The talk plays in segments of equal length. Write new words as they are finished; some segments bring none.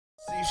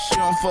She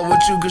don't fuck with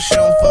you cause she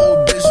don't fuck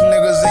with bitch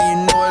niggas, and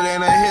you know it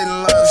ain't a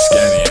hidden love.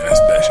 Scanny ass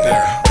bitch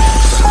there.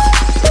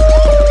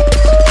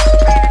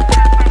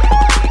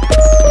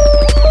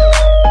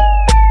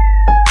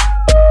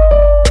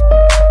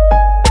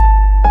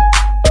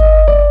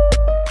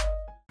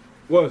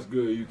 What's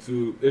good,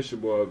 YouTube? It's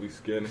your boy Be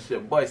Skinny. It's your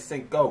boy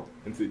Cinco.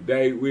 And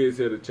today we is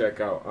here to check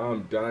out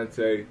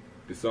ImDontai.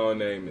 The song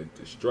name is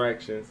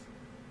Distractions.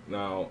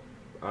 Now,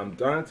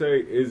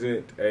 ImDontai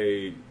isn't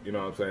a, you know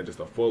what I'm saying, just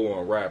a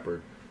full-on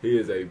rapper. He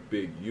is a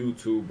big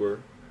YouTuber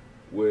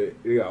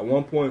he got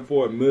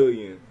 1.4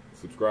 million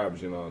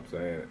subscribers, you know what I'm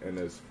saying? And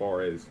as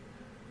far as,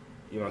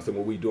 you know what I'm saying,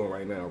 what we doing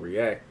right now,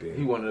 reacting.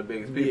 He one of the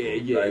biggest people.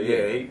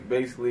 Yeah. He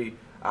basically,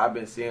 I've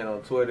been seeing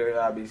on Twitter,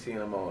 I've been seeing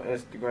him on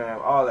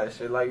Instagram, all that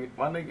shit. Like,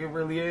 my nigga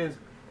really is.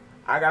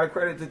 I gotta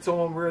credit to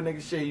him, real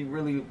nigga shit. He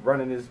really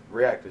running this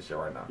reactor shit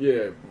right now.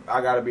 Yeah.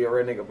 I gotta be a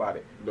real nigga about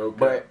it. Okay.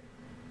 But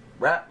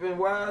rapping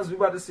wise, we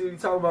about to see what he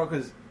talking about,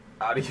 because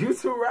the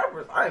YouTube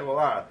rappers, I ain't gonna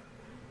lie.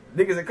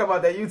 Niggas that come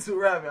out that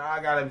YouTube rapping,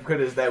 I gotta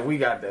credit that we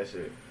got that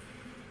shit.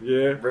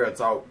 Yeah. Real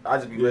talk. I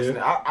just be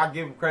listening. I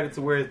give him credit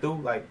to where it's due,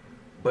 like,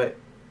 but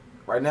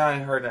right now I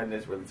ain't heard nothing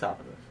that's really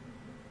topping us.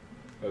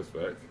 That's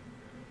facts.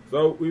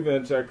 So we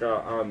gonna check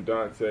out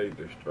ImDontai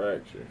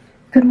Distractions.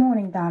 Good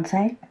morning,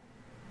 Dante.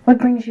 What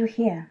brings you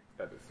here?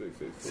 At the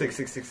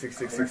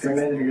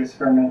 6666666. It's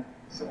for me,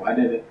 so I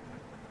did it.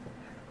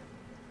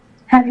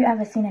 Have you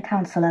ever seen a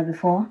counselor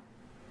before?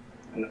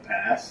 In the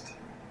past.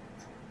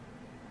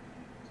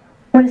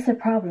 What is the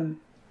problem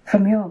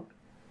from your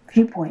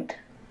viewpoint?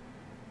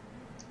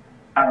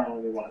 I don't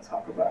really want to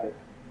talk about it.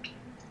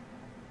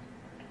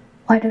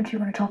 Why don't you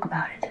want to talk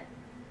about it?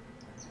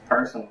 It's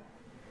personal.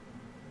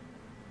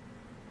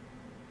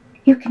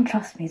 You can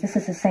trust me. This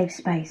is a safe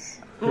space.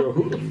 Yo,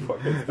 who the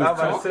fuck is this? I'm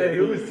about to say,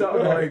 who's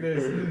talking like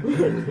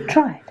this?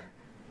 Try it.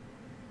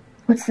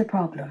 What's the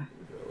problem?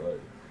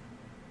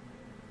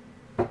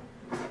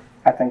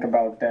 I think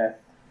about death.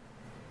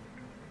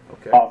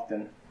 Okay.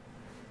 Often.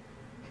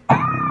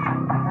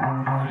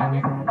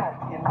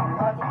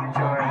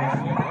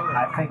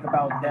 I think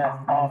about death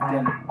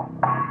often,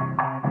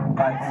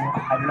 but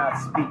I do not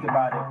speak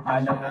about it. I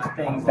know there's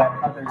things that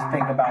others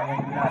think about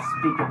and do not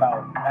speak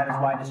about. That is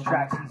why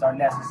distractions are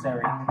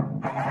necessary.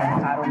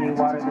 I don't need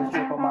water to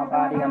drip on my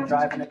body. I'm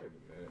driving it.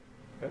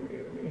 Let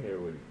me hear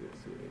what he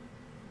just said.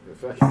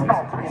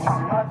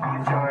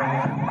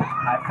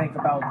 I think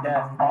about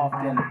death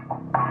often,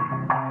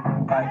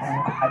 but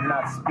I do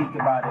not speak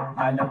about it.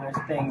 I know there's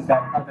things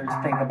that others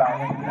think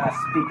about and do not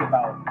speak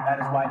about. That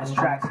is why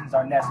distractions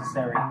are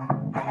necessary.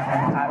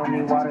 I don't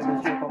need water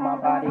to drip on my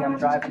body. I'm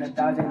driving a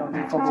Dodge, ain't no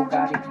need for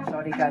Bugatti.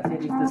 Shorty got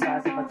titties the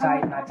size of a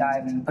Titan. I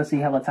dive in, pussy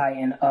hella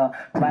tighten.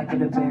 Black of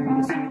the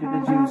berry, the sweet of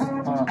the juice.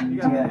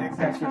 Yeah,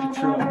 that shit is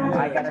true.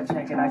 I got a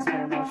check and I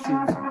spend no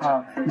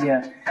shoes.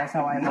 Yeah, that's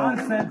how I know.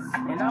 Nonsense,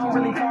 and I don't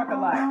really talk a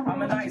lot.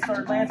 I'm a nice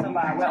Sir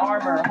Lancelot with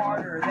armor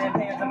harder than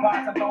pans and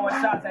pots. I'm throwing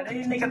shots at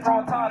any nigga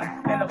throwing taunts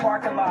in the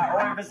parking lot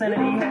or in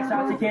vicinity.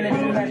 Headshots to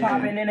Kennedy, head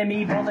popping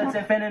enemy, bullets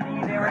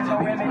infinity. There is no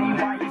remedy.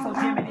 Why you so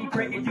timid?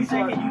 Cricket, you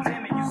shaking, you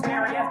timid, you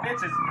scary ass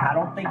bitches. I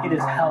don't think it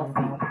is healthy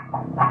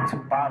to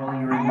bottle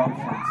your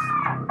emotions,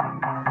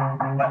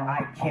 but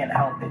I can't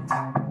help it.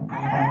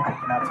 I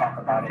cannot talk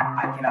about it.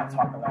 I cannot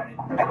talk about it.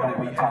 I don't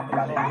want to talk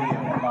about it. Leave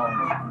me alone.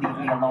 Leave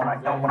me alone. I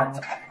don't want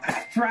to.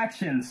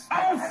 Distractions.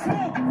 Oh,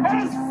 fuck! Oh,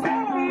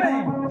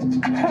 man!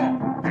 Eat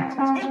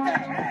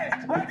that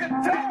ass like a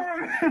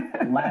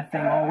Doberman.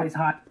 Laughing always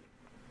hot.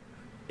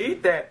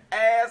 Eat that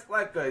ass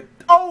like a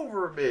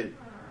Doberman.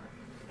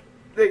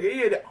 Nigga,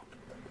 eat it.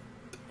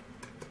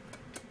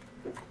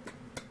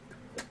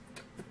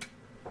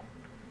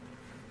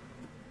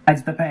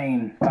 It's the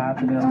pain. Bob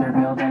the builder,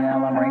 building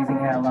hell. I'm raising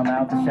hell. I'm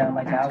out the shell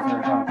like Bowser.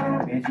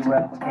 Bitch, you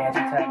up, but can't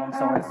you tell them?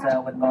 Sword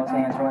cell with both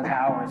Android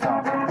powers. How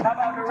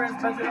about the wrist,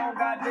 but you don't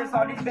got this.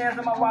 All these bands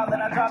in my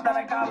wallet. I dropped that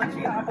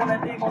ecology. Hop on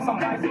a dig on some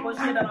bicycle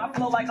shit, and I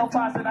flow like a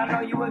faucet. I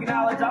know you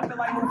acknowledge. I feel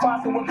like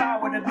Mufasa with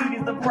power. The beat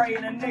is the prey,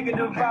 and the nigga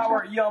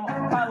devour. Yum.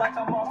 I like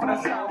I'm off of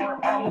the sour.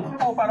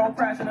 Hope I don't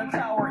crash in the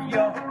tower.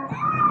 Yum.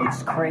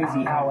 It's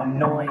crazy how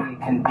annoying it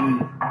can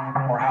be,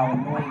 or how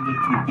annoying it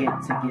can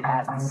get to get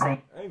asked the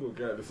same. I ain't gonna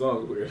count the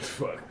song weird as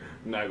fuck.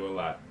 I'm not gonna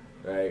lie.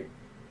 Right?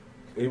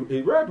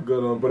 He rap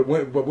good on, but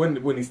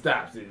when he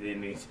stops it,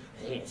 then he's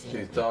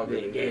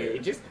talking. Yeah,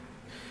 just.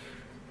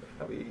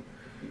 I mean,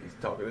 he's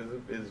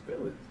talking his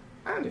feelings.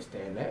 I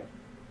understand that.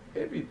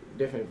 It'd be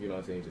different if, you know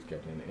what I'm saying, he just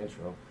kept in the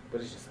intro.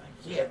 But it's just like,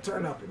 yeah,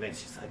 turn up, and then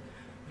it's just like,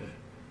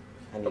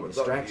 I need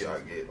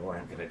distractions, or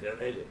I'm gonna do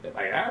it.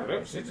 Like, I don't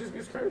know, shit just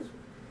gets crazy.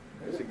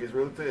 That shit gets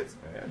real intense.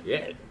 Yeah,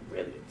 it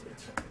really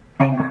intense.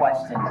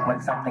 Question when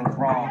something's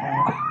wrong,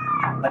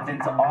 but then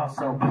to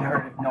also be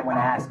heard if no one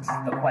asks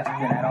the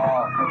question at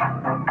all.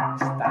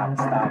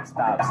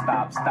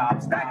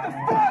 Stop. Back the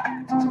fuck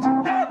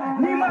up!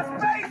 Need my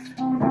space!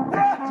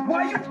 Bruh,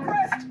 why you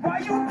press?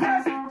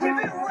 Give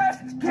it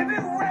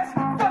rest!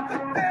 Fuck a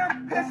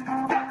therapist!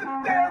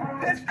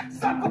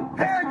 Suck a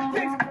pair of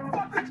dicks!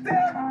 Fuck a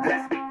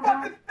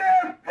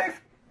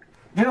therapist!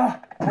 Yo,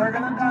 we're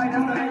gonna die,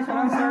 destination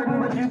uncertain,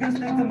 but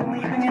instinct of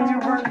believing in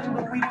your version,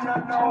 but we do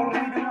not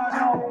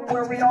know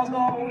where we all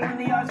go when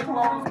the eyes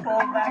close.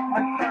 Pull back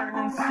the curtain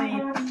and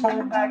see,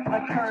 pull back the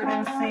curtain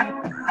and see.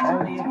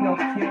 Only if you're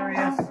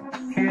curious,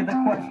 hear the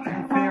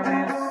question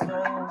furious.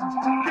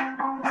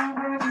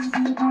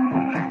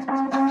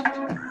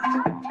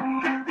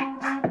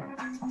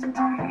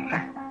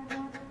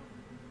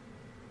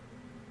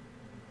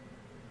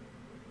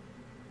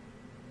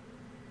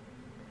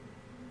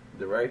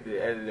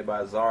 Directed, edited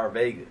by Czar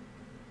Vega.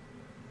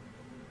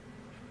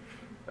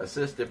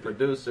 Assistant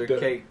producer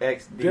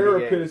KXDDA.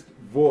 Therapist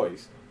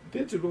voice.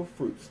 Digital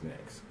fruit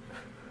snacks.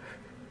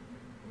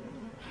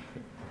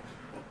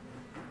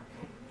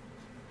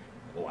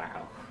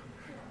 Wow.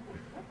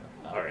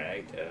 All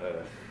right.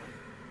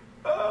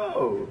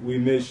 Oh, we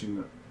miss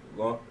you.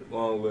 Long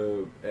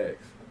live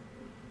X.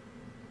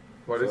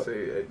 What did they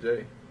say,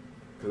 J?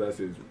 Because that's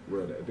his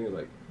real name. I think it's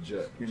like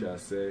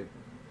Jase.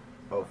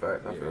 Oh,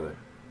 fact. I feel it.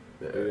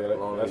 Yeah,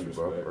 long that's live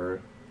you, respect. bro.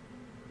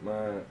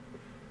 Man,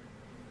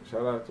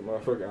 shout out to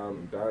motherfucker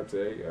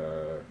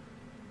ImDontai.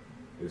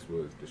 This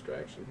was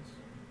Distractions.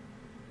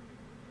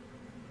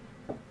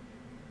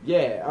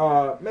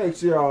 Yeah, make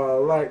sure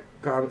y'all like,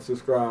 comment,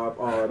 subscribe,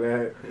 all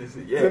that.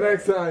 Yeah. Till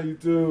next time,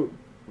 YouTube.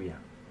 Yeah.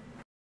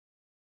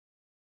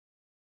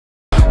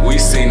 We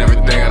seen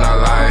everything in our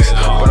lives,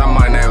 but I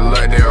might never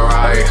let it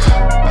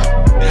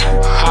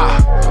rise.